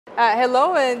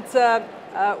Hello and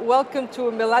welcome to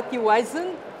Melati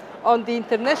Wijsen. On the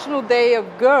International Day of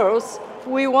Girls,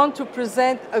 we want to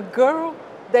present a girl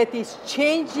that is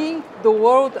changing the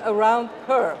world around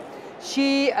her.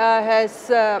 She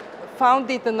has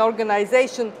founded an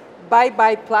organization, Bye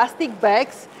Bye Plastic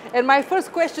Bags. And my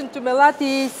first question to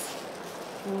Melati is,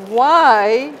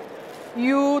 why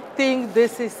you think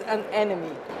this is an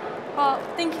enemy? Well,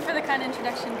 thank you for the kind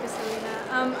introduction,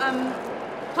 Kristalina.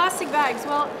 Plastic bags.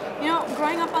 Well, you know,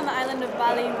 growing up on the island of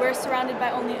Bali, we're surrounded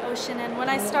by only ocean. And when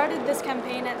I started this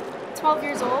campaign at 12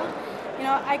 years old, you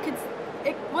know,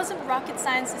 it wasn't rocket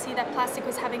science to see that plastic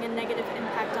was having a negative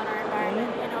impact on our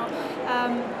environment. You know,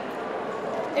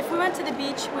 if we went to the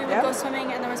beach, we would go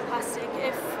swimming and there was plastic.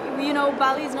 If, you know,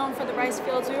 Bali is known for the rice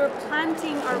fields, we were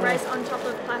planting our rice on top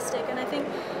of plastic. And I think,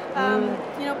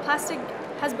 you know, plastic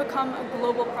has become a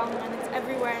global problem, and it's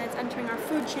everywhere, and it's entering our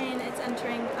food chain, it's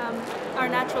entering our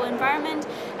natural environment.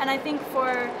 And I think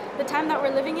for the time that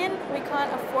we're living in, we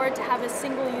can't afford to have a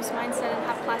single-use mindset and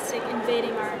have plastic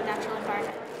invading our natural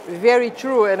environment. Very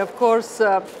true, and of course,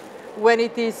 when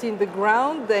it is in the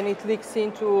ground, then it leaks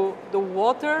into the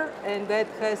water, and that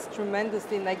has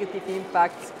tremendously negative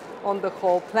impacts on the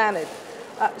whole planet.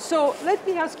 So let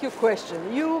me ask you a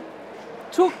question. You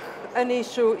took an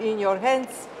issue in your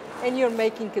hands and you're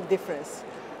making a difference.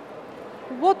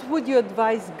 What would you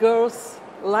advise girls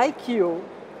like you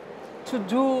to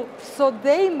do so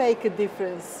they make a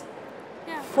difference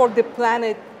for the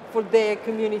planet, for their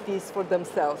communities, for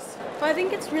themselves? Well, I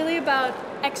think it's really about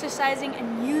exercising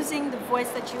and using the voice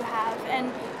that you have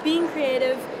and being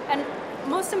creative, and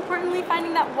most importantly,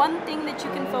 finding that one thing that you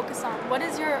can focus on. What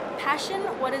is your passion?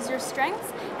 What is your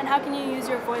strength? And how can you use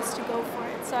your voice to go for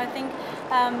it? So I think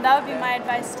that would be my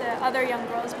advice to other young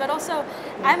girls. But also,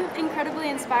 I'm incredibly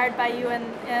inspired by you,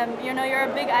 and you know, you're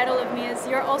a big idol of me, as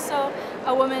you're also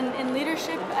a woman in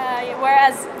leadership,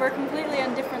 whereas we're completely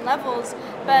on different levels.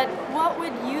 But what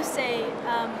would you say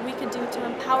we could do to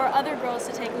empower other girls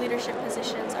to take leadership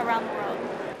positions around the world?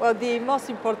 Well, the most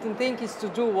important thing is to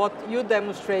do what you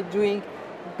demonstrate doing.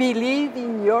 Believe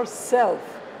in yourself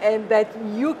and that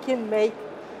you can make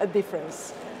a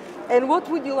difference. And what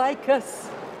would you like us,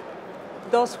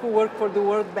 those who work for the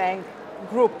World Bank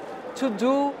Group, to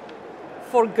do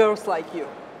for girls like you?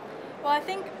 Well, I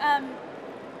think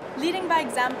leading by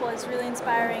example is really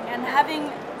inspiring, and having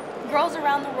girls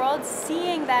around the world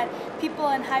seeing that people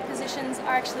in high positions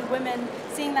are actually women,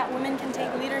 seeing that women can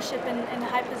take leadership in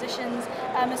high positions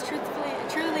is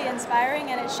truly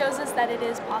inspiring, and it shows us that it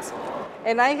is possible.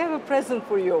 And I have a present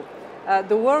for you.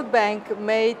 The World Bank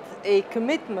made a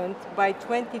commitment by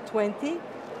 2020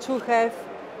 to have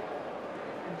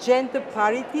gender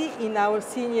parity in our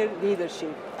senior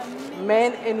leadership,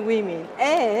 men and women.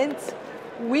 And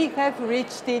we have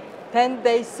reached it 10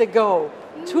 days ago.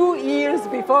 2 years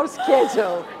before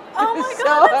schedule. Oh my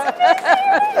God,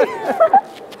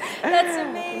 that's amazing! That's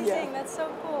amazing, that's so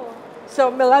cool.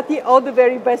 So Melati, all the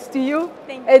very best to you.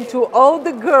 Thank and you. To all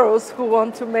the girls who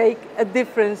want to make a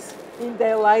difference in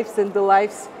their lives and the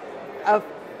lives of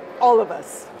all of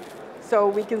us. So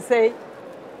we can say,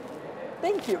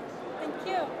 thank you. Thank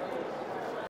you.